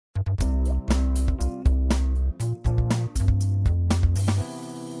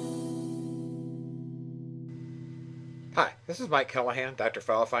This is Mike Callahan, Dr.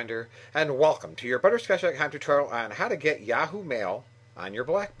 File Finder, and welcome to your Butterscotch.com tutorial on how to get Yahoo Mail on your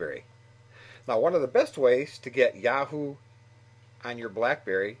BlackBerry. Now, one of the best ways to get Yahoo on your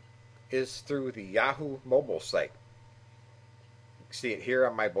BlackBerry is through the Yahoo mobile site. You can see it here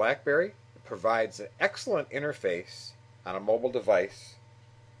on my BlackBerry. It provides an excellent interface on a mobile device.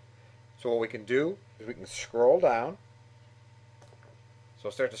 So what we can do is we can scroll down. So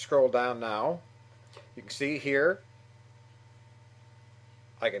I'll start to scroll down now. You can see here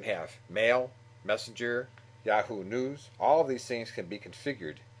I can have Mail, Messenger, Yahoo News. All of these things can be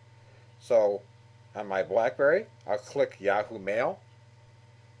configured. So on my BlackBerry, I'll click Yahoo Mail.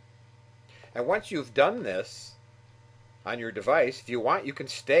 And once you've done this on your device, if you want, you can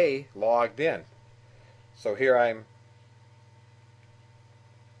stay logged in. So here I'm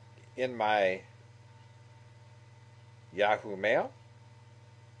in my Yahoo Mail.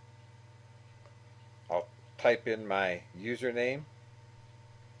 I'll type in my username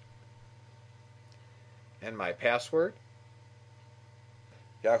and my password.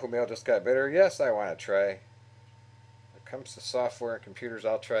 Yahoo Mail just got better. Yes, I want to try. When it comes to software and computers,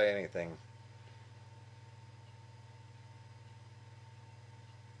 I'll try anything.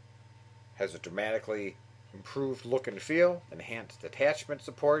 Has a dramatically improved look and feel, enhanced attachment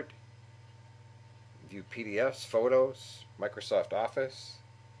support, view PDFs, photos, Microsoft Office.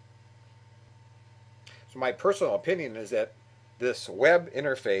 So my personal opinion is that this web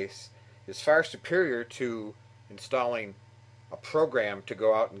interface is far superior to installing a program to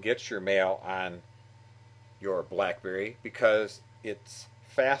go out and get your mail on your BlackBerry because it's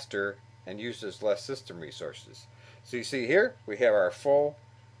faster and uses less system resources. So you see here we have our full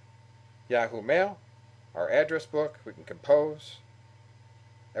Yahoo Mail, our address book, we can compose,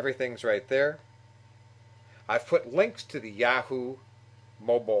 everything's right there. I've put links to the Yahoo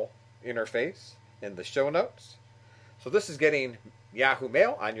mobile interface in the show notes. So this is getting Yahoo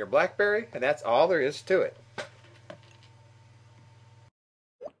Mail on your BlackBerry, and that's all there is to it.